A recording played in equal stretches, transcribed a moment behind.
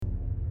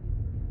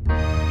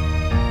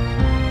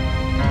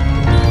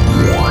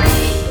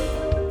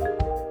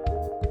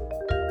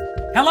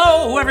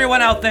Hello,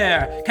 everyone out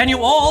there. Can you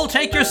all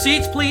take your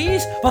seats,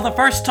 please? For the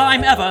first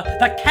time ever,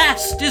 the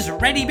cast is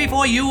ready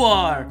before you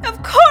are.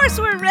 Of course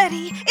we're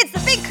ready. It's the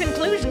big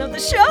conclusion of the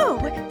show.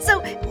 So,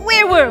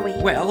 where were we?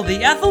 Well,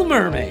 the Ethel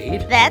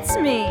Mermaid. That's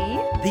me.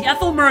 The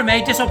Ethel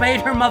Mermaid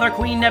disobeyed her mother,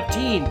 Queen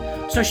Neptune,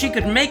 so she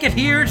could make it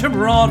here to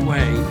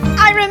Broadway.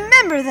 I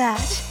remember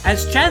that.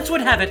 As chance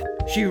would have it,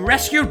 she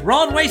rescued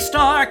Broadway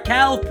star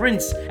Cal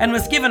Prince and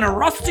was given a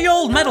rusty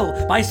old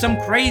medal by some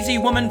crazy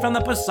woman from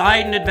the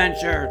Poseidon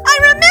Adventure. I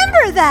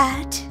remember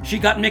that. She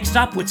got mixed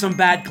up with some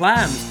bad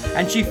clams,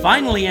 and she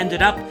finally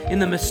ended up in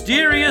the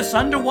mysterious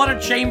underwater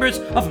chambers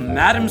of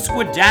Madame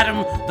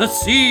Squidadam, the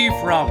Sea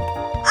Frump.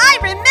 I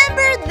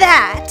remember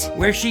that.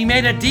 Where she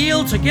made a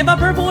deal to give up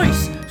her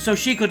voice so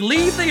she could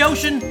leave the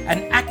ocean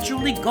and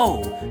actually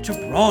go to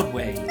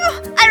Broadway.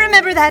 Oh, I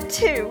remember that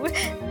too.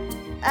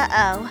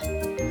 Uh-oh.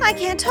 I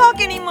can't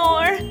talk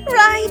anymore,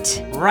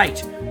 right?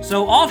 Right.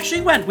 So off she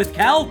went with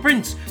Cal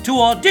Prince to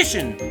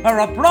audition for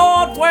a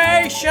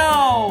Broadway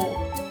show.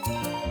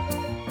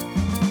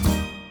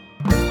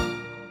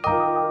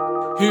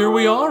 Here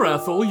we are,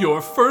 Ethel,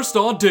 your first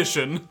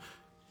audition.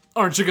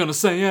 Aren't you gonna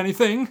say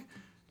anything?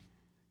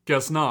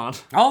 Guess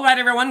not. All right,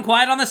 everyone,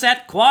 quiet on the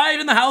set,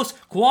 quiet in the house,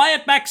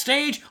 quiet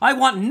backstage. I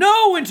want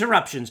no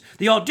interruptions.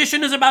 The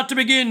audition is about to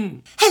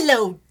begin.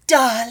 Hello,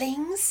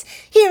 darlings.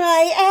 Here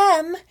I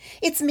am.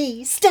 It's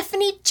me,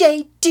 Stephanie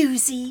J.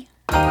 Doozy.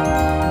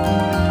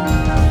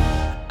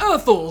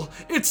 Ethel,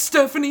 it's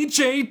Stephanie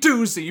J.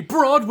 Doozy,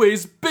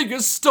 Broadway's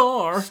biggest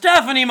star.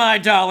 Stephanie, my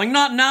darling,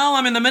 not now.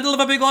 I'm in the middle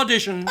of a big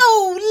audition.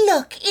 Oh,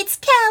 look, it's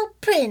Cal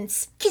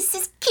Prince.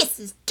 Kisses,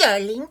 kisses,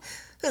 darling.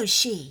 Who's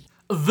she?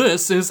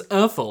 This is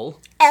Ethel.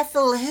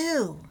 Ethel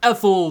who?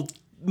 Ethel,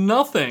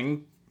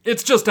 nothing.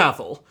 It's just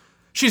Ethel.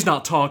 She's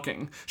not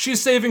talking. She's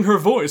saving her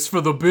voice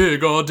for the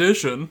big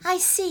audition. I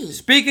see.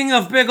 Speaking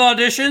of big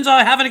auditions,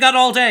 I haven't got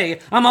all day.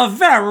 I'm a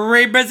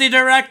very busy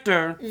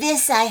director.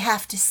 This I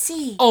have to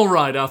see. All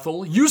right,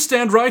 Ethel, you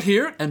stand right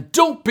here and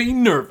don't be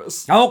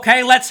nervous.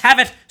 Okay, let's have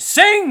it.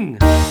 Sing!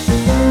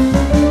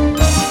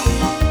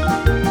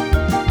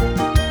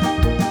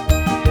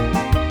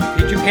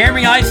 Did you hear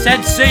me? I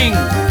said sing.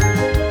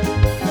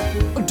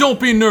 Don't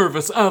be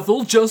nervous,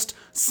 Ethel. Just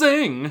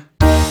sing.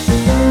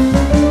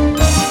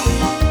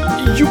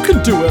 You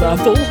can do it,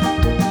 Ethel.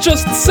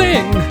 Just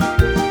sing.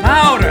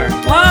 Louder,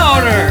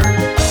 louder.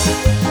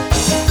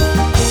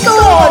 Go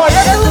on,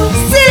 Ethel,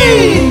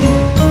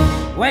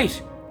 sing!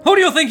 Wait, who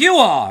do you think you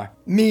are?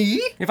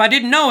 Me? If I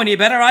didn't know any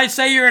better, I'd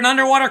say you're an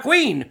underwater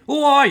queen.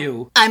 Who are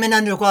you? I'm an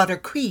underwater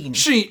queen.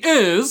 She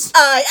is.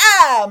 I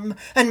am!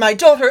 And my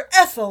daughter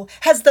Ethel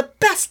has the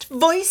best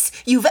voice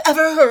you've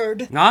ever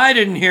heard. I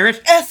didn't hear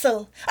it.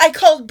 Ethel, I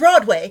called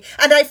Broadway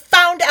and I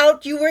found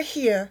out you were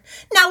here.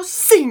 Now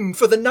sing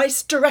for the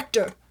nice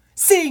director.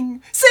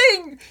 Sing,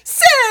 sing,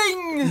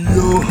 sing!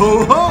 Yo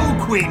ho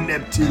ho, Queen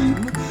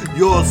Neptune!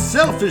 Your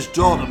selfish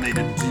daughter made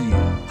a deal,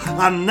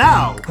 and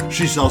now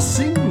she shall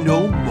sing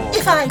no more.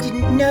 If I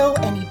didn't know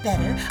any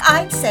better,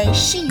 I'd say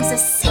she's a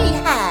sea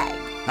hag.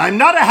 I'm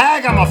not a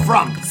hag, I'm a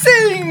frump.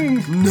 Sing!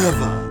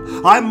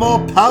 Never. I'm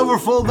more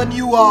powerful than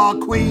you are,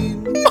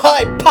 Queen.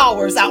 My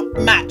powers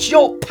outmatch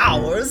your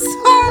powers.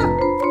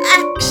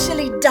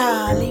 Actually,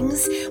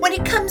 darlings, when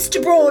it comes to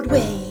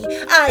Broadway,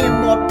 I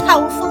am more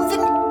powerful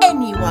than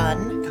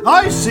anyone.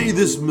 I say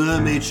this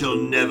mermaid shall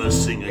never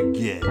sing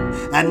again,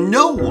 and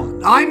no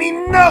one, I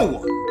mean no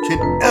one,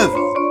 can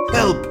ever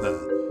help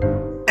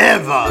her.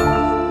 Ever.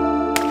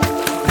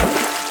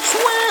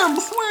 Swim,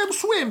 swim,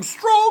 swim,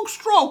 stroke,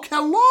 stroke,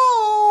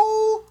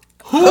 hello!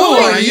 Who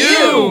are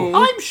you?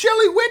 I'm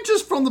Shelley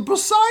Winters from the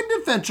Poseidon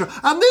Adventure,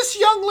 and this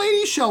young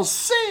lady shall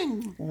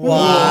sing.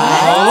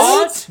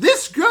 What?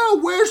 This girl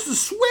wears the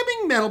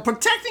swimming medal,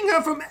 protecting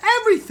her from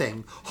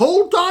everything.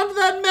 Hold on to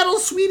that medal,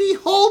 sweetie.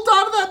 Hold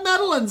on to that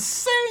medal and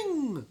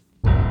sing.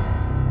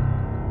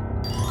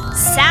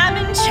 Some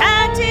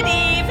enchanted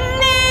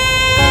evening.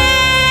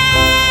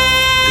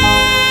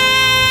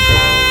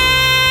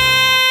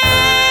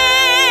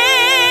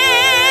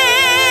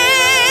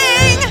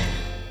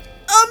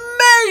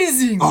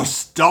 Amazing!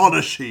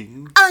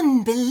 Astonishing.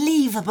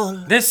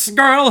 Unbelievable. This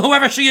girl,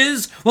 whoever she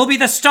is, will be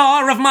the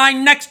star of my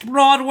next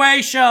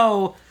Broadway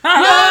show.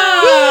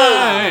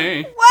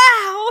 Yay!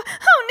 Wow!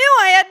 Who knew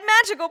I had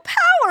magical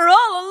power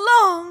all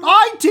along?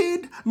 I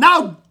did.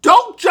 Now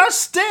don't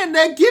just stand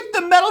there. Give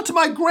the medal to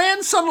my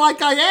grandson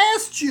like I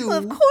asked you.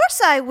 Of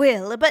course I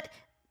will, but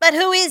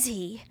who is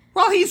he?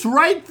 Well, he's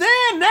right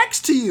there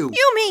next to you.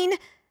 You mean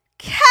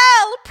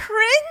Cal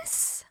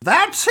Prince?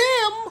 That's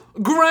him.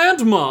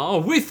 Grandma,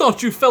 we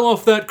thought you fell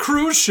off that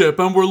cruise ship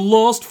and were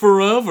lost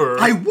forever.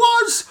 I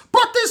was,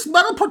 but this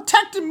medal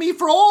protected me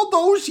for all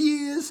those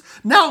years.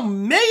 Now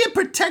may it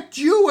protect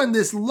you and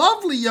this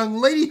lovely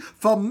young lady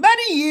for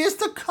many years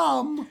to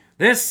come.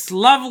 This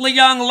lovely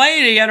young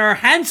lady and her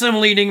handsome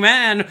leading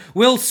man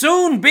will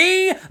soon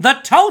be the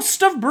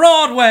toast of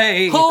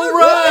Broadway.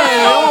 Hooray!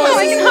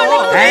 I can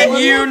hardly And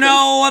you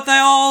know what they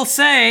all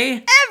say.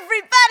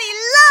 Everybody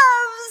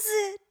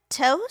loves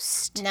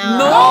toast.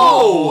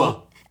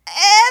 No!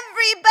 Everybody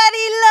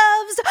everybody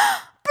loves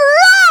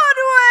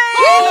Broadway!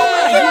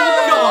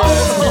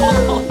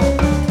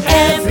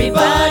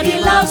 Everybody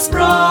loves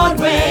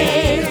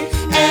Broadway.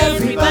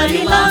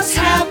 Everybody loves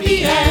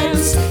happy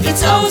ends.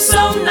 It's oh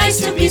so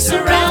nice to be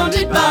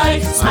surrounded by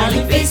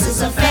smiling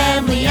faces of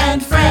family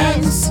and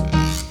friends.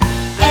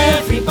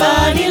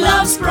 Everybody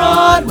loves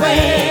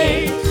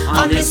Broadway.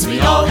 On this we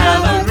all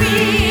have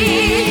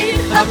agreed.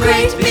 A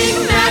great big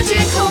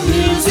magical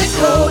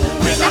musical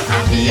with a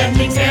happy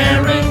ending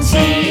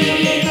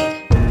guaranteed.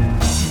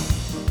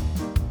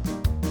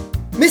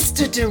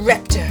 Mr.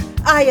 Director,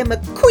 I am a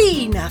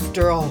queen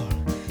after all.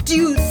 Do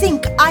you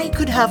think I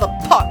could have a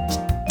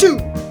part too?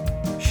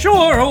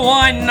 Sure,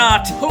 why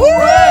not?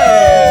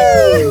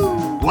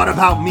 What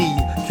about me?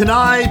 Can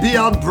I be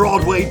on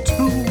Broadway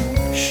too?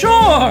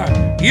 Sure,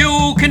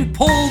 you can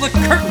pull the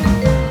curtain.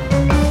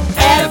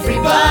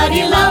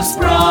 Everybody loves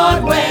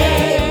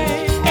Broadway.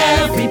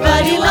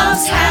 Everybody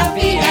loves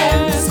happy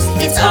ends.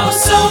 It's oh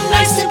so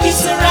nice to be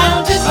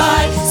surrounded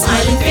by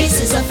smiling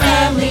faces of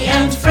family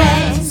and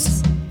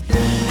friends.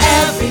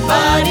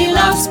 Everybody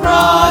loves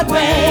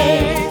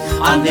Broadway.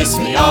 On this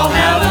we all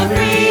have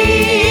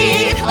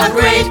agreed. A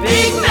great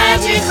big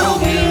magical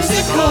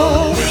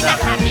musical with a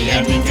happy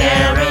ending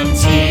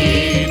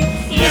guaranteed.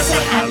 Yes,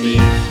 a happy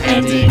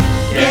ending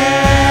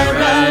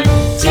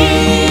guaranteed.